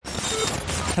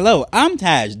Hello, I'm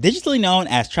Taj, digitally known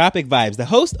as Tropic Vibes, the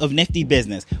host of Nifty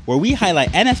Business, where we highlight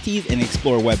NFTs and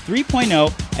explore Web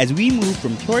 3.0 as we move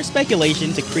from pure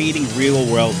speculation to creating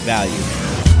real-world value.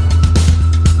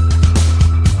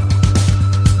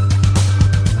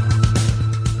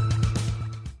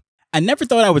 I never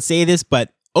thought I would say this,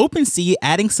 but OpenSea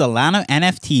adding Solana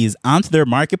NFTs onto their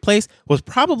marketplace was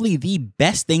probably the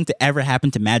best thing to ever happen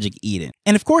to Magic Eden.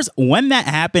 And of course, when that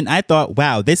happened, I thought,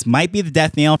 wow, this might be the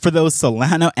death nail for those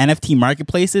Solana NFT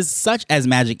marketplaces, such as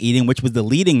Magic Eden, which was the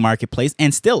leading marketplace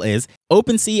and still is.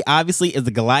 OpenSea obviously is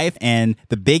the Goliath, and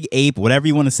the big ape, whatever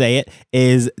you want to say it,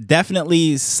 is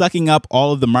definitely sucking up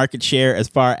all of the market share as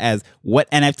far as what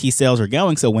NFT sales are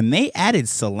going. So when they added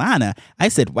Solana, I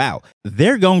said, wow,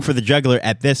 they're going for the jugular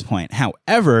at this point.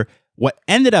 However, what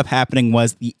ended up happening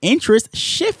was the interest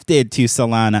shifted to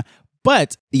Solana,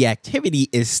 but the activity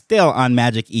is still on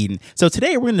Magic Eden. So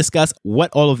today we're going to discuss what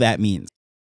all of that means.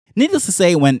 Needless to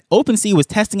say, when OpenSea was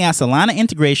testing out Solana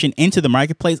integration into the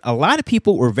marketplace, a lot of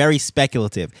people were very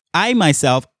speculative. I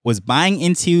myself was buying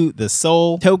into the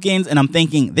Sol tokens, and I'm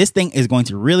thinking this thing is going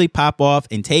to really pop off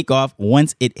and take off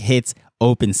once it hits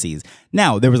OpenSeas.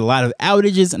 Now, there was a lot of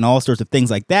outages and all sorts of things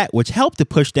like that, which helped to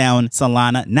push down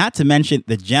Solana, not to mention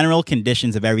the general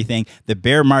conditions of everything, the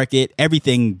bear market,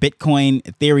 everything, Bitcoin,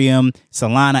 Ethereum,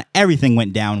 Solana, everything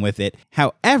went down with it.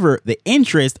 However, the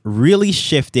interest really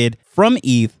shifted from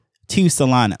ETH to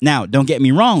Solana. Now, don't get me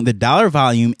wrong, the dollar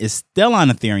volume is still on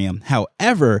Ethereum.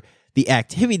 However, the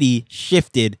activity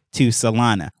shifted to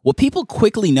Solana. What people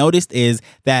quickly noticed is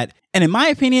that, and in my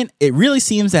opinion, it really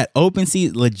seems that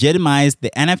OpenSea legitimized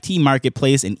the NFT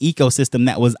marketplace and ecosystem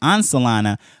that was on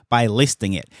Solana by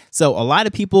listing it. So a lot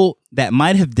of people that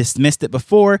might have dismissed it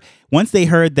before, once they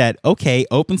heard that, okay,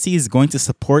 OpenSea is going to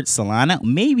support Solana,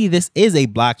 maybe this is a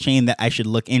blockchain that I should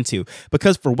look into.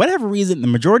 Because for whatever reason, the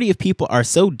majority of people are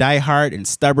so diehard and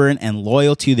stubborn and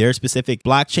loyal to their specific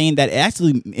blockchain that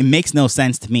it makes no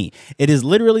sense to me. It is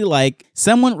literally like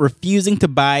someone refusing to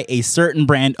buy a certain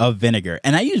brand of vinegar.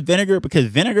 And I use vinegar because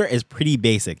vinegar is pretty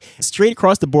basic. Straight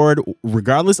across the board,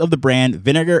 regardless of the brand,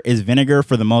 vinegar is vinegar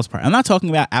for the most part. I'm not talking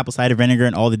about apple cider vinegar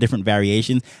and all the different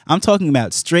variations. I'm talking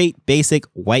about straight, basic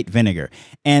white vinegar.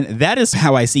 And that is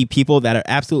how I see people that are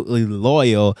absolutely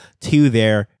loyal to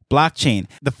their blockchain.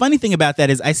 The funny thing about that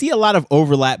is I see a lot of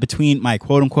overlap between my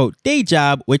quote unquote day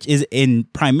job, which is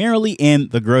primarily in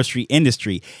the grocery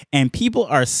industry. And people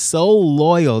are so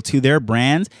loyal to their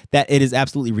brands that it is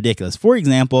absolutely ridiculous. For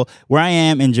example, where I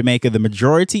am in Jamaica, the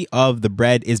majority of the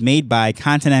bread is made by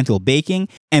Continental Baking,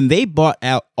 and they bought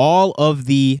out all of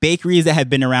the bakeries that have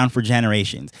been around for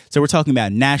generations. So we're talking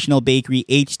about National Bakery,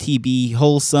 HTB,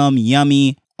 Wholesome,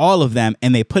 Yummy, all of them,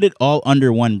 and they put it all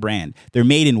under one brand. They're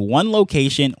made in one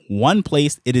location, one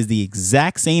place. It is the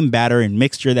exact same batter and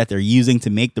mixture that they're using to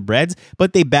make the breads,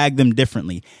 but they bag them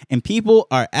differently. And people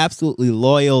are absolutely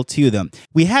loyal to them.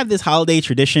 We have this holiday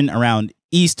tradition around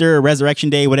Easter, Resurrection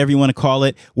Day, whatever you want to call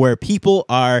it, where people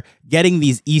are getting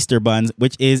these Easter buns,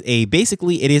 which is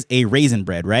basically it is a raisin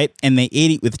bread, right? And they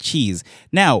ate it with cheese.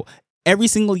 Now, every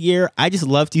single year, I just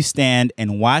love to stand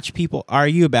and watch people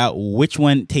argue about which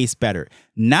one tastes better,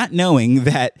 not knowing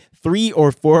that 3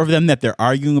 or 4 of them that they're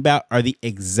arguing about are the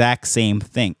exact same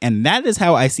thing. And that is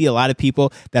how I see a lot of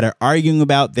people that are arguing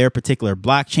about their particular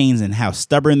blockchains and how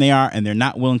stubborn they are, and they're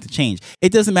not willing to change.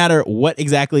 It doesn't matter what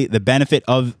exactly the benefit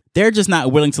of. They're just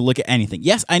not willing to look at anything.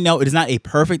 Yes, I know it is not a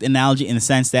perfect analogy in the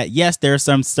sense that, yes, there are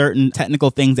some certain technical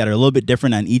things that are a little bit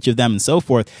different on each of them and so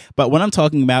forth. But what I'm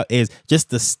talking about is just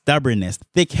the stubbornness,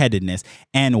 thick-headedness.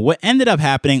 And what ended up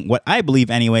happening, what I believe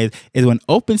anyways, is when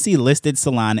OpenSea listed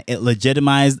Solana, it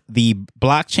legitimized the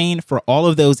blockchain for all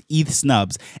of those ETH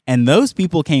snubs. And those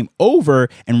people came over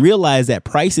and realized that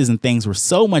prices and things were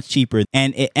so much cheaper,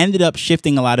 and it ended up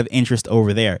shifting a lot of interest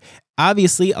over there.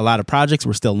 Obviously, a lot of projects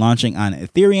were still launching on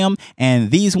Ethereum, and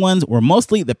these ones were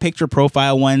mostly the picture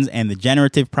profile ones and the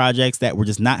generative projects that were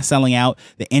just not selling out.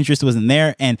 The interest wasn't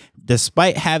there, and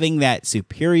despite having that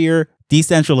superior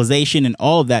decentralization and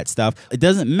all of that stuff, it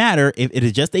doesn't matter if it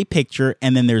is just a picture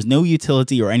and then there's no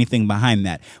utility or anything behind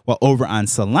that. While over on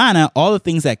Solana, all the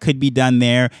things that could be done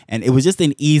there, and it was just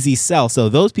an easy sell. So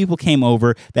those people came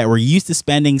over that were used to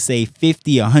spending, say,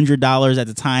 $50, $100 at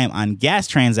the time on gas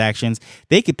transactions.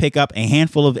 They could pick up a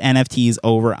handful of NFTs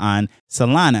over on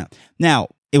Solana. Now,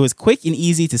 it was quick and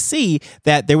easy to see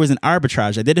that there was an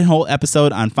arbitrage. I did a whole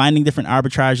episode on finding different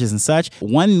arbitrages and such.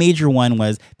 One major one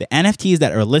was the NFTs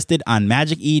that are listed on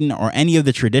Magic Eden or any of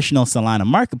the traditional Solana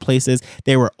marketplaces,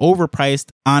 they were overpriced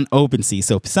on OpenSea.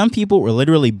 So some people were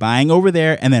literally buying over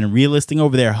there and then relisting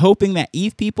over there, hoping that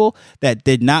ETH people that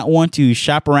did not want to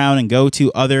shop around and go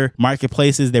to other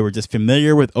marketplaces, they were just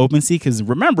familiar with OpenSea. Because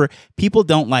remember, people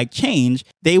don't like change.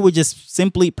 They would just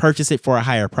simply purchase it for a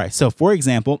higher price. So for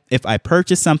example, if I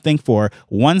purchase something for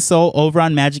 1 Sol over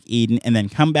on Magic Eden and then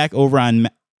come back over on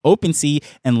OpenSea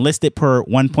and list it per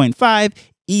 1.5,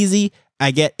 easy,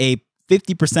 I get a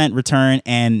 50% return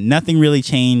and nothing really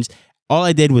changed. All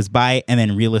I did was buy it and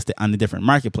then relist it on the different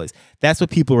marketplace. That's what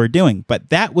people were doing. But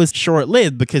that was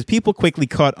short-lived because people quickly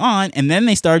caught on and then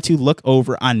they started to look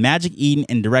over on Magic Eden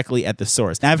and directly at the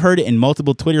source. Now, I've heard it in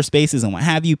multiple Twitter spaces and what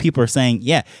have you. People are saying,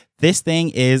 yeah, this thing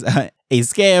is a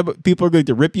scam. People are going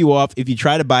to rip you off if you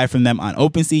try to buy from them on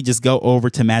OpenSea. Just go over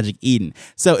to Magic Eden.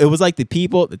 So it was like the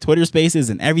people, the Twitter spaces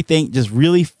and everything just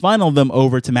really funneled them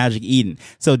over to Magic Eden.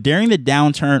 So during the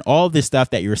downturn, all of this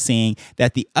stuff that you're seeing,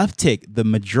 that the uptick, the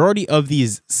majority of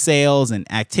these sales and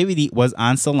activity was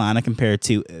on Solana compared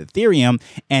to Ethereum.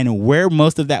 And where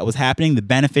most of that was happening, the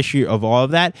beneficiary of all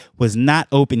of that was not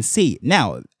OpenSea.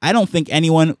 Now, I don't think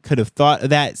anyone could have thought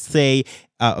of that, say,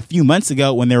 a few months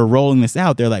ago when they were rolling this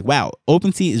out. They're like, wow,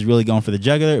 OpenSea is really going for the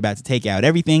jugular, about to take out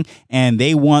everything, and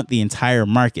they want the entire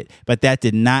market. But that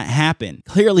did not happen.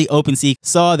 Clearly, OpenSea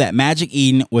saw that Magic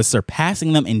Eden was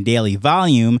surpassing them in daily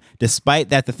volume, despite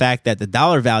that the fact that the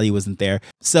dollar value wasn't there.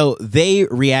 So they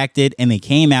reacted and they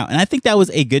came out, and I think that was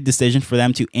a good decision for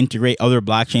them to integrate other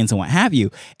blockchains and what have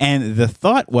you. And the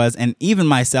thought was, and even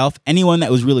myself, anyone that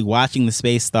was really watching the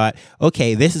space thought,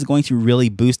 okay, this is going to really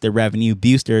boost their revenue,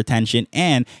 boost their attention,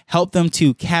 and help them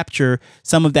to capture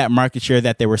some of that market share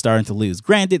that they were starting to lose.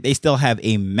 Granted, they still have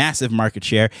a massive market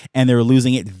share and they're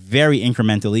losing it very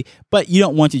incrementally, but you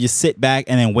don't want to just sit back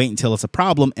and then wait until it's a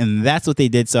problem. And that's what they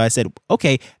did. So I said,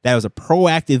 okay, that was a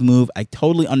proactive move. I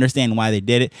totally understand why they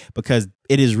did it, because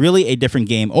it is really a different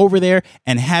game over there,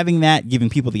 and having that, giving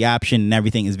people the option and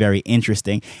everything is very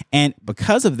interesting. And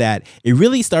because of that, it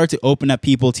really started to open up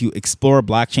people to explore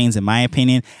blockchains, in my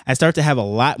opinion. I start to have a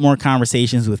lot more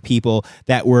conversations with people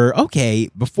that were, okay,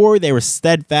 before they were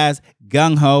steadfast,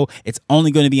 gung-ho, it's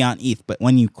only going to be on ETH. But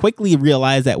when you quickly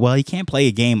realize that, well, you can't play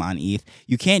a game on ETH,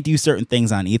 you can't do certain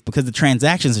things on ETH because the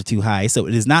transactions are too high, so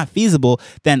it is not feasible,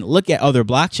 then look at other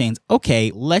blockchains.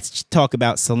 Okay, let's talk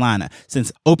about Solana.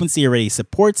 Since OpenSea already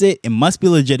supports it, it must be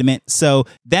legitimate. So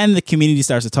then the community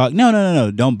starts to talk,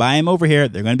 no, don't buy them over here.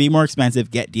 They're going to be more expensive.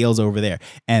 Get deals over there.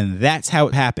 And that's how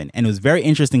it happened. And it was very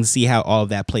interesting to see how all of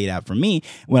that played out for me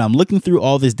when I'm looking through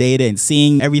all this data and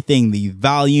seeing everything, the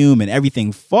volume and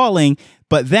everything falling.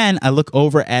 But then I look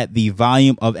over at the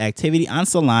volume of activity on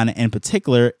Solana, in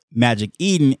particular Magic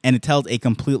Eden, and it tells a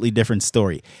completely different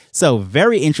story. So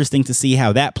very interesting to see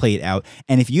how that played out.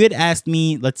 And if you had asked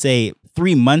me, let's say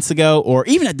 3 months ago, or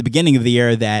even at the beginning of the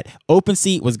year, that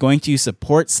OpenSea was going to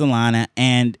support Solana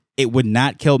and it would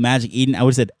not kill Magic Eden, I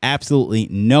would have said absolutely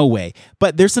no way.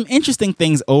 But there's some interesting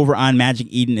things over on Magic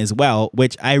Eden as well,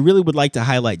 which I really would like to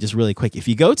highlight just really quick. If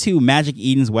you go to Magic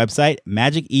Eden's website,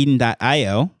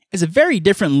 magiceden.io, it's a very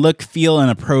different look, feel,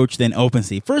 and approach than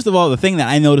OpenSea. First of all, the thing that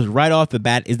I noticed right off the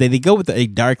bat is that they go with a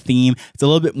dark theme. It's a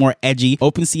little bit more edgy.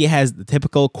 OpenSea has the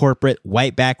typical corporate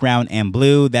white background and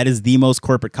blue. That is the most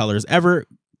corporate colors ever.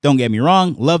 Don't get me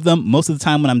wrong, love them. Most of the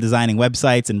time when I'm designing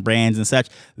websites and brands and such,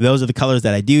 those are the colors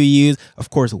that I do use. Of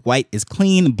course, white is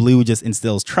clean, blue just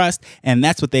instills trust, and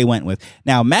that's what they went with.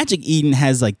 Now, Magic Eden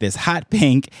has like this hot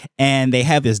pink, and they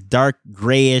have this dark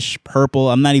grayish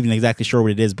purple. I'm not even exactly sure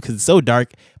what it is because it's so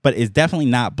dark, but it's definitely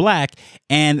not black,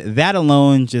 and that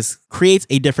alone just creates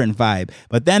a different vibe.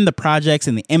 But then the projects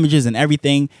and the images and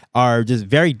everything are just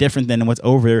very different than what's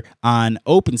over on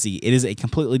OpenSea. It is a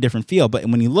completely different feel. But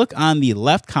when you look on the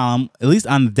left column, at least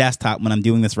on the desktop when I'm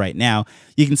doing this right now,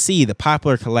 you can see the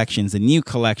popular collections, the new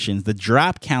collections, the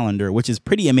drop calendar, which is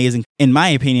pretty amazing in my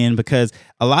opinion, because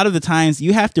a lot of the times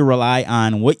you have to rely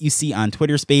on what you see on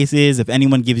Twitter Spaces, if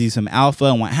anyone gives you some alpha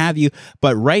and what have you.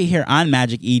 But right here on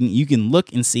Magic Eden, you can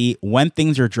look and see when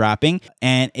things are dropping,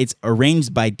 and it's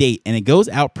arranged by date, and it goes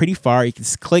out pretty far. You can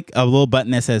just click a little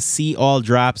button that says see all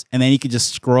drops, and then you can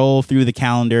just scroll through the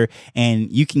calendar,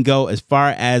 and you can go as far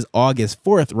as August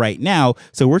 4th right now.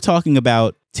 So So we're talking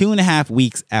about 2.5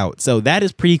 weeks out. So that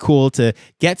is pretty cool to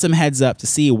get some heads up to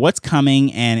see what's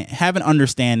coming and have an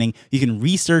understanding. You can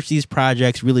research these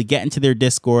projects, really get into their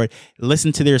Discord,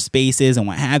 listen to their spaces and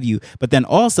what have you. But then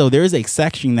also there's a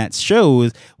section that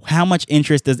shows how much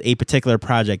interest does a particular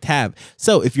project have.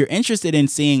 So if you're interested in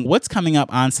seeing what's coming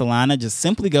up on Solana, just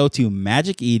simply go to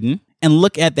Magic Eden and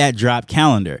look at that drop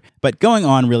calendar. But going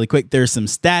on really quick, there's some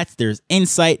stats, there's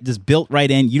insight just built right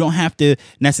in. You don't have to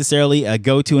necessarily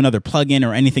go to another plugin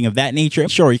or anything of that nature.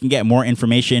 Sure, you can get more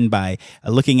information by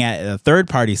looking at a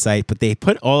third-party site, but they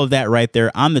put all of that right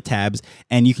there on the tabs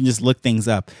and you can just look things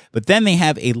up. But then they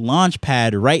have a launch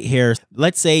pad right here.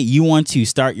 Let's say you want to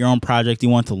start your own project, you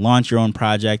want to launch your own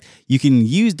project. You can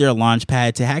use their launch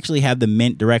pad to actually have the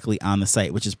mint directly on the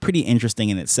site, which is pretty interesting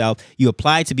in itself. You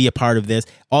apply to be a part of this.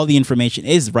 All the information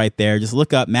is right there. Just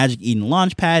look up Magic Eden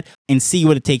Launchpad and see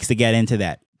what it takes to get into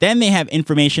that. Then they have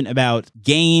information about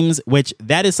games, which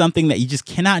that is something that you just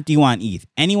cannot do on ETH.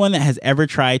 Anyone that has ever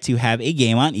tried to have a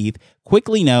game on ETH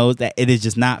quickly knows that it is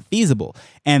just not feasible.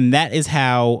 And that is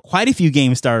how quite a few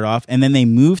games started off, and then they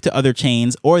moved to other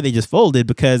chains or they just folded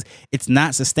because it's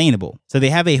not sustainable. So they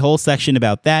have a whole section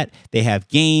about that. They have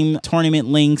game tournament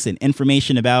links and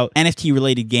information about NFT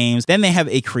related games. Then they have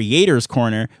a creators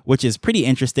corner, which is pretty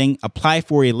interesting. Apply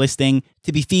for a listing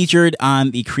to be featured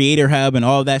on the Creator Hub and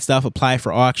all of that stuff. Apply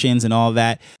for auctions and all of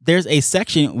that. There's a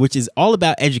section which is all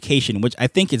about education, which I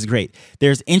think is great.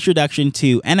 There's introduction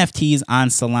to NFTs on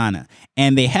Solana.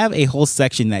 And they have a whole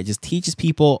section that just teaches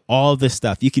people all this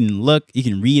stuff. You can look, you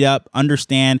can read up,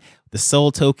 understand the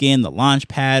Sol token, the launch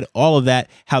pad, all of that,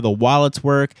 how the wallets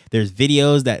work. There's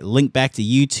videos that link back to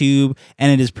YouTube,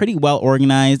 and it is pretty well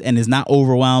organized and is not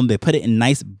overwhelmed. They put it in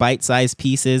nice bite-sized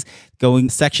pieces, going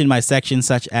section by section,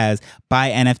 such as buy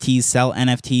NFTs, sell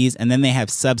NFTs, and then they have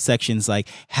subsections like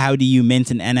how do you mint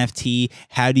an NFT,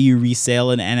 how do you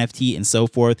resell an NFT, and so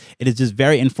forth. It is just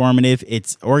very informative.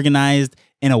 It's organized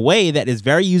in a way that is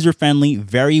very user-friendly,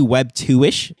 very Web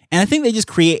 2-ish. And I think they just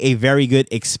create a very good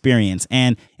experience.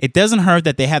 And it doesn't hurt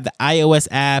that they have the iOS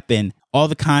app and all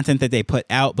the content that they put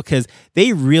out, because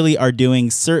they really are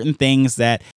doing certain things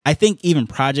that I think even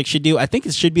projects should do. I think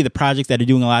it should be the projects that are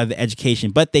doing a lot of the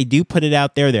education, but they do put it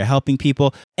out there. They're helping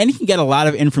people, and you can get a lot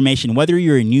of information, whether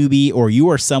you're a newbie or you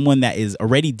are someone that is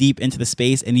already deep into the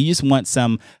space and you just want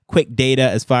some quick data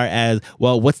as far as,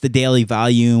 well, what's the daily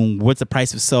volume? What's the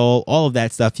price of Sol? All of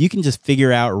that stuff. You can just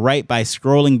figure out right by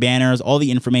scrolling banners. All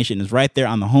the information is right there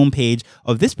on the homepage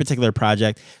of this particular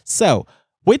project. So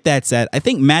with that said, I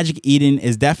think Magic Eden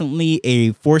is definitely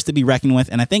a force to be reckoned with,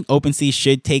 and I think OpenSea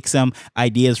should take some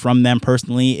ideas from them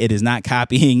personally. It is not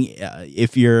copying.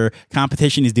 If your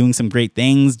competition is doing some great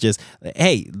things, just,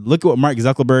 hey, look at what Mark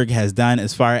Zuckerberg has done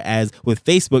as far as with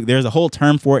Facebook. There's a whole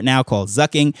term for it now called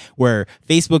zucking, where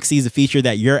Facebook sees a feature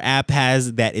that your app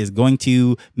has that is going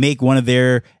to make one of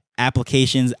their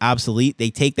applications obsolete.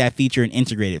 They take that feature and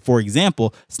integrate it. For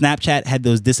example, Snapchat had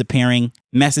those disappearing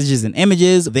messages and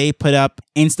images. They put up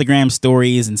Instagram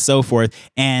stories and so forth.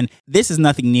 And this is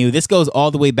nothing new. This goes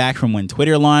all the way back from when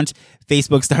Twitter launched.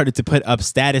 Facebook started to put up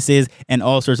statuses and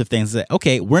all sorts of things. Like,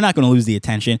 okay, we're not going to lose the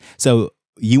attention. So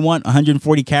you want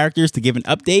 140 characters to give an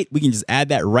update? We can just add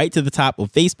that right to the top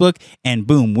of Facebook, and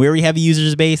boom, we already have a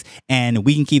user base and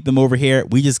we can keep them over here.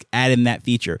 We just add in that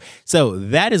feature. So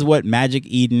that is what Magic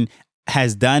Eden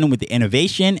has done with the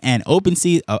innovation, and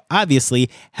OpenSea obviously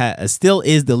still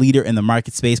is the leader in the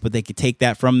market space, but they could take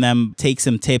that from them, take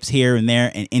some tips here and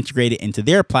there and integrate it into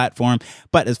their platform.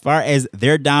 But as far as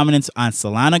their dominance on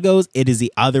Solana goes, it is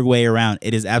the other way around.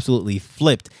 It is absolutely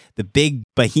flipped. The big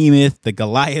behemoth, the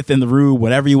Goliath in the room,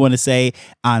 whatever you want to say,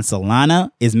 on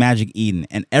Solana is Magic Eden,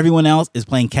 and everyone else is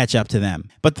playing catch up to them.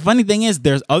 But the funny thing is,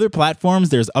 there's other platforms,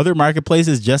 there's other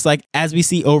marketplaces, just like as we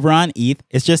see over on ETH.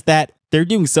 It's just that they're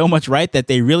doing so much right that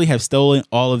they really have stolen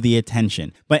all of the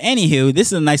attention. But anywho, this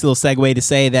is a nice little segue to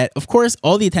say that, of course,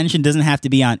 all the attention doesn't have to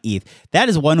be on ETH. That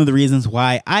is one of the reasons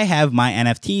why I have my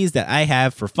NFTs that I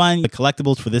have for fun, the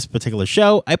collectibles for this particular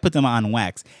show. I put them on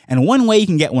Wax. And one way you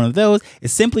can get one of those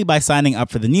is simply by signing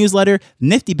up for the newsletter,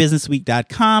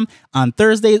 niftybusinessweek.com. On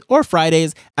Thursdays or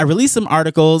Fridays, I release some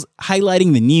articles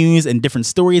highlighting the news and different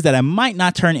stories that I might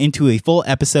not turn into a full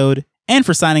episode. And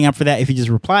for signing up for that, if you just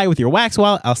reply with your Wax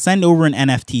wallet, I'll send over an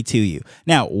NFT to you.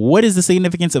 Now, what is the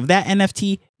significance of that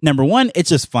NFT? Number one, it's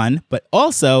just fun, but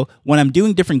also when I'm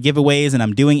doing different giveaways and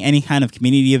I'm doing any kind of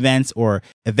community events or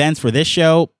events for this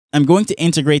show, I'm going to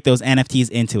integrate those NFTs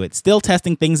into it. Still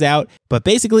testing things out, but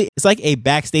basically it's like a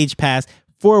backstage pass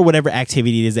for whatever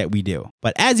activity it is that we do.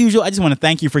 But as usual, I just want to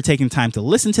thank you for taking time to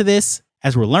listen to this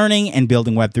as we're learning and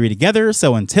building Web3 together.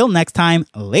 So until next time,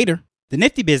 later. The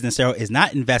Nifty Business Arrow is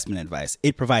not investment advice.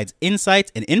 It provides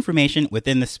insights and information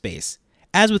within the space.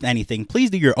 As with anything, please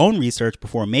do your own research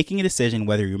before making a decision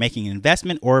whether you're making an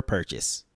investment or a purchase.